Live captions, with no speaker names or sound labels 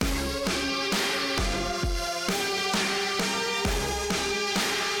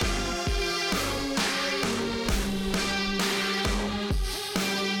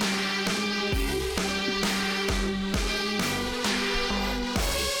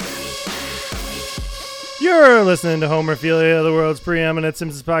You're listening to Homerphilia, the world's preeminent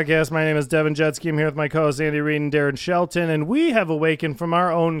Simpsons podcast. My name is Devin Jetsky. I'm here with my co-hosts Andy Reid and Darren Shelton, and we have awakened from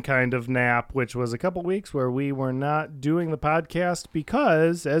our own kind of nap, which was a couple weeks where we were not doing the podcast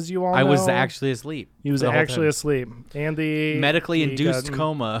because, as you all know, I was actually asleep. He was actually asleep. Andy... Medically induced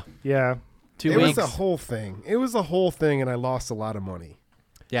coma. Yeah. 2 weeks. weeks. It was a whole thing. It was a whole thing, and I lost a lot of money.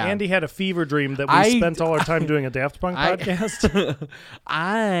 Yeah. Andy had a fever dream that we spent all our time doing a Daft Punk podcast.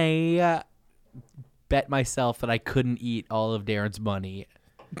 I bet myself that I couldn't eat all of Darren's money.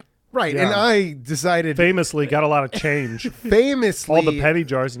 Right, Yeah. and I decided Famously got a lot of change. famously All the penny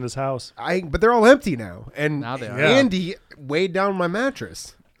jars in his house. but they're all empty and Now they are. Yeah. Andy weighed down my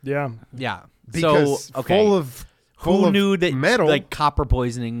mattress Yeah. Yeah. because so, okay. full Who of knew that metal. like copper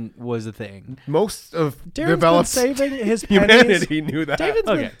poisoning was a thing? Most of Darren's been developed saving his pennies. humanity knew that.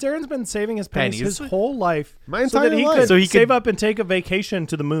 Darren's been saving his pennies his Pennies. whole life. My so that entire he life. could So he save could- up and take a vacation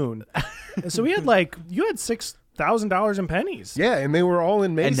to the moon. And so you had $6,000 in pennies. Yeah, and they were all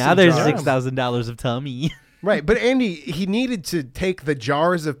in mason And now there's jars. $6,000 of tummy. Right, but Andy, he needed to take the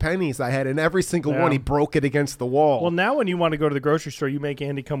jars of pennies I had, and every single Yeah. one he broke it against the wall. Well, now when you want to go to the grocery store, you make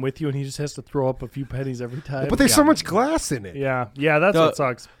Andy come with you, and he just has to throw up a few pennies every time. but there's so much glass in it. yeah, that's The- what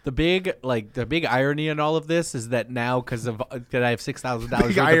sucks. The big irony in all of this is that now because of that I have $6,000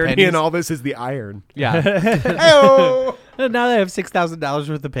 worth The of irony pennies. in all this is the iron. Yeah. Hey-oh! Now that I have $6,000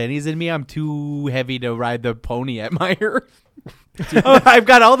 worth of pennies in me, I'm too heavy to ride the pony at Meyer. I've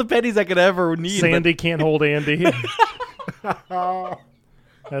got all the pennies I could ever need. Sandy can't hold Andy.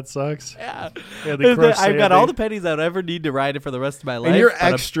 That sucks. Yeah. Yeah, they crushed I've got all the Sandy. pennies I'd ever need to ride it for the rest of my life. And you're but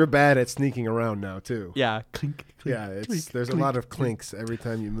I'm- extra bad at sneaking around now too. Yeah. Clink, clink, Yeah, clink, there's a clink. lot of clinks every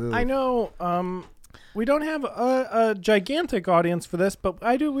time you move. I know. We don't have a gigantic audience for this, but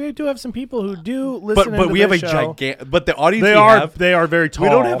we do have some people who do listen. But into we have a this show. gigantic. But the audience They we are have, they are very tall. we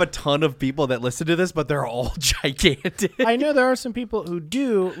don't have a ton of people that listen to this, but they're all gigantic. I know there are some people who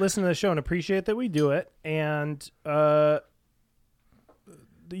do listen to the show and appreciate that we do it, and I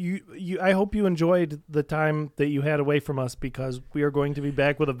hope you enjoyed the time that you had away from us because we are going to be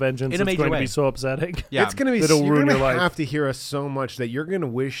back with a vengeance. In a It's major going to way. be so upsetting. Yeah. It's gonna be. It'll You're ruin gonna your life. have to hear us so much that you're gonna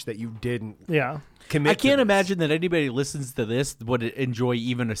wish that you didn't Yeah. commit. I can't to this. imagine that anybody who listens to this would enjoy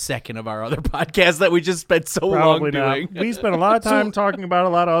even a second of our other podcasts that we just spent so Probably long doing. not. We spent a lot of time talking about a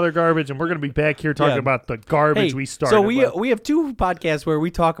lot of other garbage, and we're going to be back here talking Yeah. about the garbage Hey, we started so with. we have two podcasts where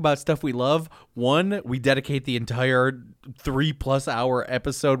we talk about stuff we love. One, we dedicate the entire 3+ hour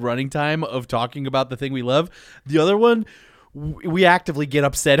episode running time of talking about the thing we love. The other one, we actively get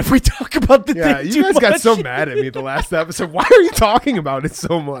upset if we talk about the Yeah, thing you too guys got much. so mad at me the last episode. Why are you talking about it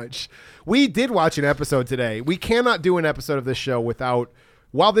so much? We did watch an episode today. We cannot do an episode of this show without.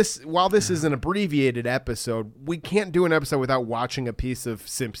 While this is an abbreviated episode, we can't do an episode without watching a piece of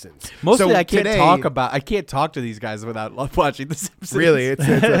Simpsons. Mostly, So I can't today- I can't talk to these guys without watching The Simpsons. Really, it's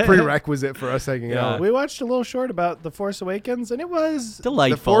a prerequisite for us hanging Yeah. out. We watched a little short about The Force Awakens, and it was...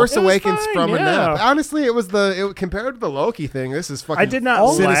 Delightful. The Force It was Awakens fine, from a yeah. nap. Honestly, it was compared to the Loki thing. This is fucking. I did not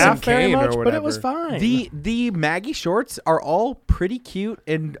Citizen laugh very Kane or much, but it was whatever. fine. The Maggie shorts are all pretty cute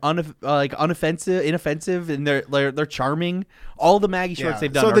and inoffensive, and they're charming. All the Maggie shorts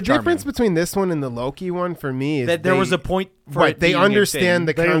they've done So are the charming. difference between this one and the Loki one for me is that there was a point for right. it They being a understand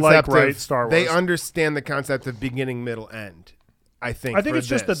the thing. They like concept right of Star They Wars. understand the concept of beginning, middle, end. I think I think for it's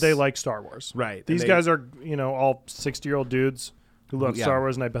just that this. they like Star Wars. Right, These and guys are, all 60-year-old dudes who love Yeah. Star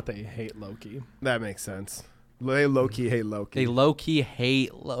Wars, and I bet they hate Loki. That makes sense. They low key hate Loki. They low key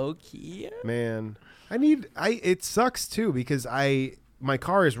hate Loki. Man, it sucks too because my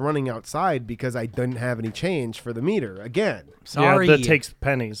car is running outside because I didn't have any change for the meter again. Sorry, Yeah, that takes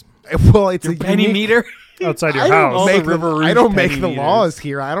pennies Well, it's your a penny unique- meter. outside your I don't house. make the River Rouge I don't make penny the meters. laws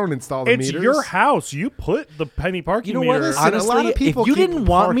here. I don't install the It's meters. your house. You put the penny parking You know what? meter. Listen, a lot Honestly, of people if you keep didn't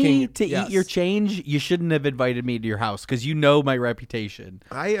want me parking- to Yes. eat your change, you shouldn't have invited me to your house because you know my reputation.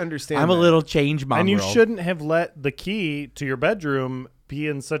 I understand. I'm a that. little change mongrel. And you shouldn't have let the key to your bedroom be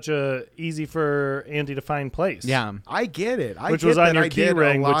in such a easy for Andy to find place. Yeah. I get it. Which get was on that your I key did a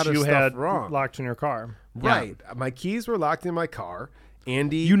ring, lot which of you stuff had wrong. locked in your car. Right. My keys were locked in my car.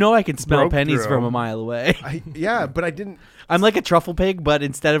 Andy, You know I can smell Broke pennies through from 'em. a mile away. but I didn't. I'm like a truffle pig, but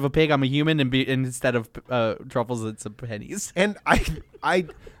instead of a pig, I'm a human, and instead of truffles, it's some pennies. And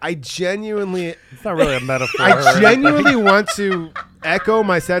I genuinely, It's not really a metaphor. I genuinely want to echo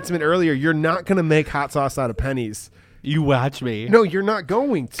my sentiment earlier. You're not going to make hot sauce out of pennies. You watch me. No, you're not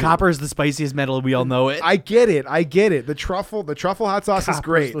going to. Copper is the spiciest metal, and we all know it. I get it. The truffle hot sauce is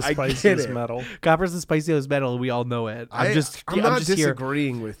great. The I get spiciest it. metal. Copper's the spiciest metal, and we all know it. I'm I'm just not here.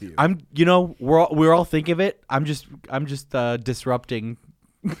 disagreeing with you. We're all think of it. I'm just disrupting.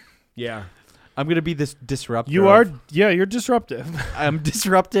 Yeah. I'm gonna be this disruptor. You are, you're disruptive. I'm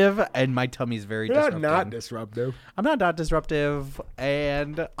disruptive, and my tummy's very You're disruptive. not disruptive. I'm not disruptive,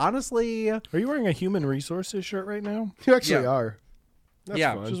 and honestly, Are you wearing a human resources shirt right now? You actually Yeah. are. That's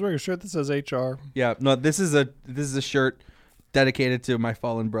Yeah. fun. Just wearing a shirt that says HR. yeah, no. This is a shirt dedicated to my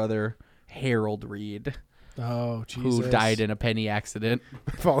fallen brother Harold Reed, Oh, Jesus. who died in a penny accident.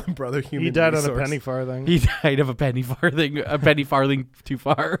 Fallen brother human He died resource. on a penny farthing. He died of a penny farthing too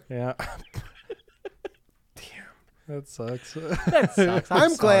far. Yeah. That sucks. That sucks.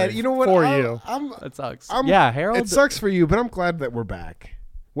 I'm glad. sorry. You know what? For I'm- you. That sucks. I'm- Harold. It sucks for you, but I'm glad that we're back.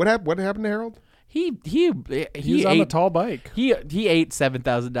 What happened to Harold? He was on a tall bike. He ate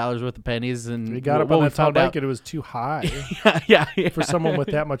 $7,000 worth of pennies, and He got up what on we that tall found bike out- and it was too high yeah. for someone with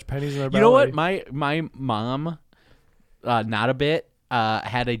that much pennies in their belly. You know what? My mom, not a bit,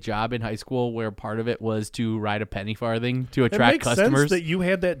 had a job in high school where part of it was to ride a penny farthing to It attract makes customers. sense that you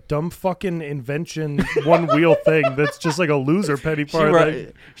had that dumb fucking invention one wheel thing that's just like a loser penny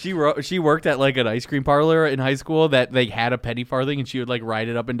farthing. She worked at like an ice cream parlor in high school that they had a penny farthing, and she would like ride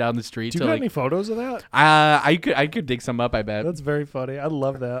it up and down the street. Do you to, got like, any photos of that? I could dig some up. I bet. That's very funny. I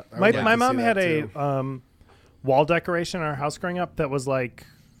love that. I My would like my to mom see had that, a wall decoration in our house growing up that was like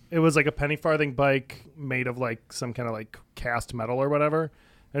it was like a penny farthing bike made of like some kind of like cast metal or whatever,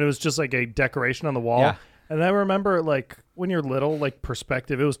 and it was just like a decoration on the wall. Yeah. And I remember like when you're little, like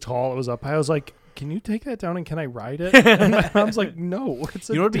perspective, it was tall, it was up high. I was like, can you take that down and can I ride it? And my mom's like, no, it's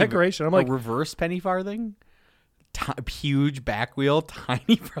a You know what'd be decoration. I'm a like, reverse penny farthing, huge back wheel,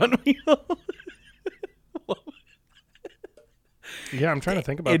 tiny front wheel. yeah, I'm trying to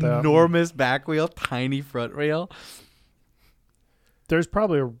think about that. Enormous back wheel, tiny front wheel. There's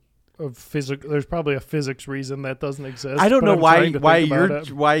probably there's probably a physics reason that doesn't exist. I don't but know I'm why trying to think about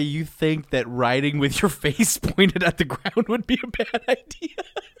it. why you think that riding with your face pointed at the ground would be a bad idea.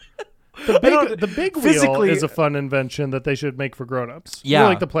 The big wheel physically- is a fun invention that they should make for grown-ups. You Yeah. know,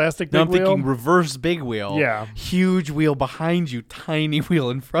 like the plastic No, big I'm wheel. thinking reverse big wheel. Yeah. Huge wheel behind you, tiny wheel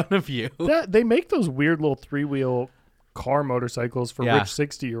in front of you. That they make those weird little 3-wheel car motorcycles for Yeah. rich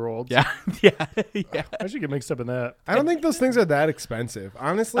 60-year-olds. Yeah, yeah, yeah. I should get mixed up in that. I don't think those things are that expensive.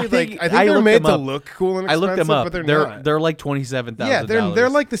 Honestly, I think I I they're looked made them to up. look cool and I expensive, looked them up. but they're not. They're like $27,000. Yeah, they're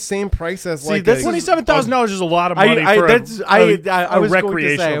like the same price as like that's a, $27,000 is a lot of money I for was a going to say,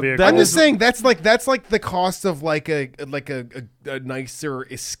 recreational vehicle. that I'm just is- saying that's like the cost of like a nicer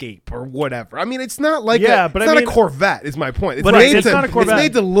Escape or whatever. I mean, it's not like Yeah, it's but I not mean- a Corvette. Is my point. It's But made it's to, not a Corvette. It's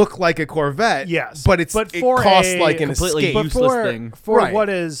made to look like a Corvette. Yes, but it for costs a like an completely Escape. but useless for, thing. for Right. what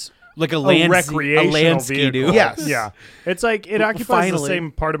is like a a land recreational ski-doo. vehicle. Yes. Yeah. It's like it occupies the Finally.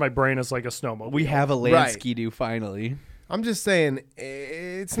 same part of my brain as like a snowmobile. We have a land Right. ski-doo finally. I'm just saying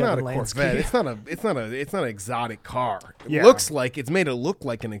it's Got not a a Lansky. Corvette. It's not an exotic car. It Yeah. looks like it's made to look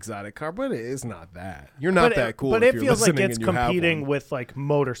like an exotic car, but it is not that. You're not that cool. But if it you're feels like listening it's and you have competing one. with like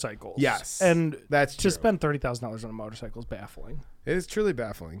motorcycles. Yes, and that's to true. spend $30,000 on a motorcycle is baffling. It is truly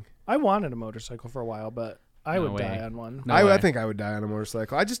baffling. I wanted a motorcycle for a while, but I No would way. die on one. No I way. think I would die on a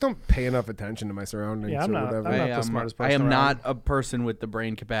motorcycle. I just don't pay enough attention to my surroundings Yeah, I'm or not- whatever. I'm not I the am, smartest I person am around. not a person with the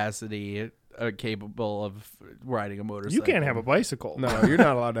brain capacity capable of riding a motorcycle. You can't have a bicycle. No, you're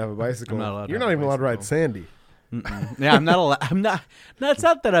not allowed to have a bicycle. I'm not allowed to You're have not a even allowed to ride bicycle. Sandy. Yeah, I'm not allowed. I'm not. No, it's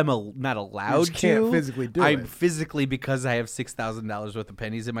not that I'm not allowed You just can't to. physically do I'm it. physically, because I have $6,000 worth of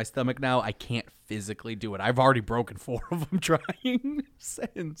pennies in my stomach now. I can't physically do it. I've already broken 4 of them trying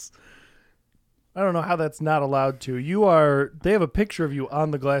since. I don't know how that's not allowed to. You are. They have a picture of you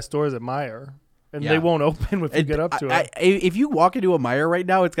on the glass doors at Meyer, and Yeah. they won't open if you get up to it. If you walk into a Meijer right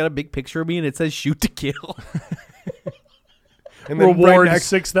now, it's got a big picture of me and it says "shoot to kill." And then Reward right next,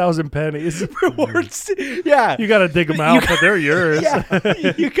 6,000 pennies. Rewards. Yeah, You got to dig them out, but they're yours. yeah,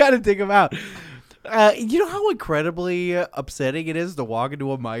 you gotta dig them out. You know how incredibly upsetting it is to walk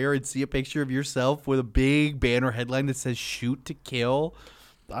into a Meijer and see a picture of yourself with a big banner headline that says "shoot to kill."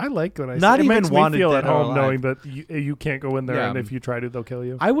 I like when I Not see it. It even makes me wanted feel dead at or home alive. knowing that you can't go in there, Yeah. and if you try to, they'll kill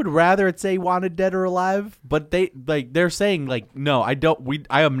you. I would rather it say "wanted dead or alive," but they're saying like, no, I don't.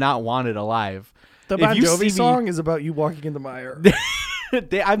 I am not wanted alive. The If Bon you see Jovi me- song is about you walking into Meyer.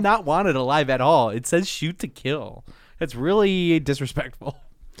 I'm not wanted alive at all. It says "shoot to kill." It's really disrespectful.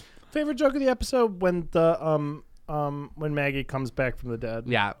 Favorite joke of the episode when the when Maggie comes back from the dead.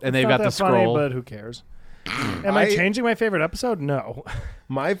 Yeah, and It's they've not got the that funny, scroll. but who cares? Am I changing my favorite episode? No.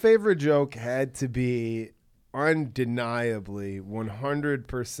 my favorite joke had to be undeniably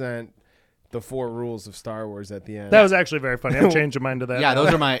 100% the 4 rules of Star Wars at the end. That was actually very funny. I've changed my mind to that. Yeah,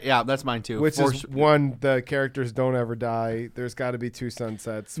 those are my. Yeah, that's mine too. Which is 1, the characters don't ever die. There's got to be 2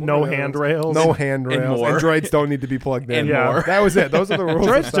 sunsets. What No are the other ones? handrails. No handrails. more. And droids don't need to be plugged in. And Yeah. more. That was it. Those are the rules.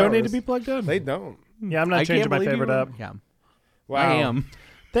 of Droids Star don't need to Wars. be plugged in. They don't. Yeah, I'm not I changing can't my believe you favorite were- up. Yeah, Wow. I am.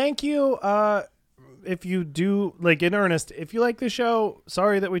 Thank you. If you do, like, in earnest, if you like the show,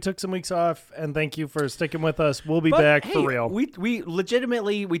 sorry that we took some weeks off, and thank you for sticking with us. We'll be But, back hey, for real. We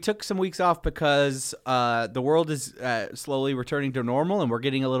legitimately we took some weeks off because the world is slowly returning to normal and we're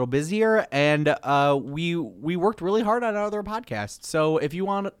getting a little busier, and we worked really hard on our other podcast. So if you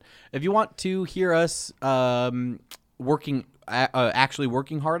want to hear us actually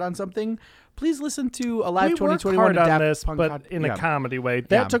working hard on something, please listen to Alive We work 2021 hard on Adapt this, Punk but Pod- in yeah. a comedy way. That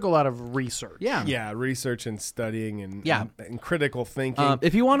Yeah. took a lot of research. Yeah. Yeah, research and studying and Yeah. and critical thinking.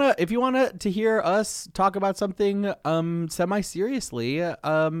 If you wanna to hear us talk about something semi seriously, you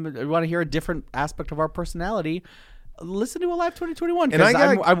want to hear a different aspect of our personality, listen to Alive 2021. And I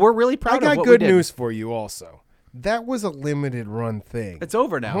Because got- we're really proud I of got what good we did. news for you also. That was a limited run thing. It's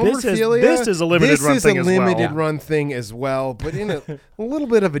over now. This is- Homerphilia, this is a limited run thing as well. limited Yeah. run thing as well, but in a little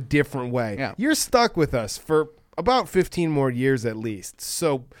bit of a different way. Yeah. You're stuck with us for about 15 more years at least.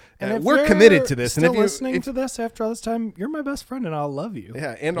 So And if we're you're committed to this. Still And if listening you, to this after all this time, you're my best friend, and I'll love you.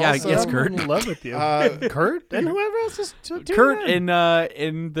 yeah, and Yeah, also, yes, I'm Kurt. in love with you, Kurt, and whoever else is tuning Kurt in.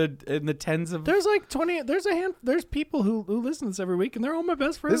 in the tens of There's like 20. There's people who listen to this every week, and they're all my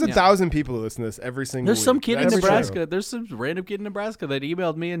best friends. There's 1,000 people who listen to this every single there's week. some kid in That's Nebraska. true. There's some random kid in Nebraska that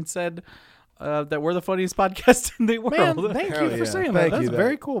emailed me and said that we're the funniest podcast in the world. Man, thank Hell you for yeah. saying Thank that. That's you,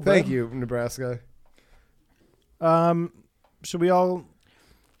 very cool. Thank bud. you, Nebraska. Should we all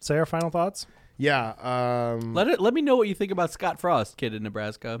say our final thoughts? Yeah. Let me know what you think about Scott Frost, kid in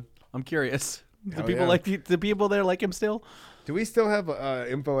Nebraska. I'm curious. Do Hell people yeah. the people there like him still? Do we still have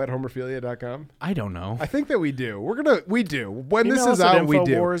info@homerphilia.com? I don't know. I think that we do. We do. When Email this us is at out, we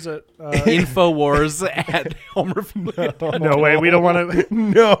do. Infowars at, Infowars at Homerphilia. no way, we don't want to.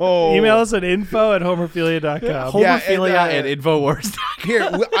 No. Email us at info@homerphilia.com. Yeah, Homerphilia and, at Infowars. Here,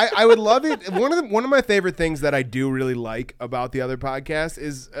 I would love it. One of my favorite things that I do really like about the other podcast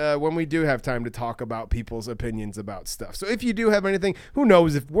is when we do have time to talk about people's opinions about stuff. So if you do have anything, who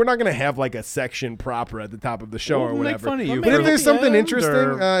knows if we're not going to have like a section proper at the top of the show or We'll make whatever. fun of you But for- if there's something end, interesting,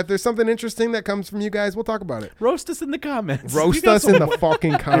 or- if there's something interesting that comes from you guys, we'll talk about it. Roast us in the comments. Roast got us some- in the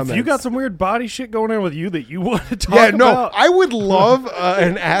fucking comments. If you got some weird body shit going on with you that you want to talk yeah, no, about, I would love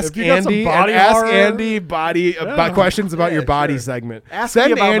an Ask If you got some Andy, body an Ask horror- Andy body questions about your body segment. Ask me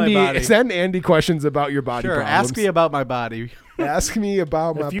send about my Andy, body. send Andy questions about your body Sure. problems. Ask me about my body. Ask me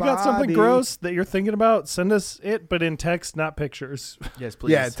about my if you body. got something gross that you're thinking about, send us it, but in text, not pictures. Yes,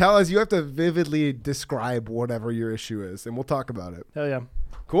 please. Yeah, tell us. You have to vividly describe whatever your issue is, and we'll talk about it. Hell yeah.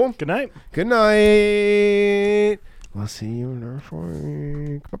 Cool. Good night. Good night. We'll see you next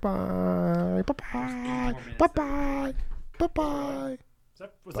week. Bye-bye. Bye-bye. Bye-bye. Bye-bye.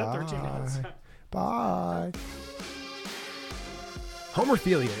 Was that 13 minutes? Bye.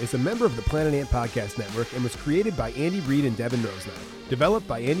 Homerphilia is a member of the Planet Ant Podcast Network and was created by Andy Reid and Devin Rosenai. Developed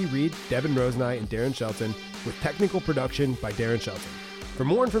by Andy Reid, Devin Rosenai, and Darren Shelton, with technical production by Darren Shelton. For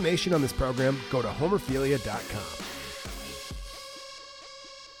more information on this program, go to homerphilia.com.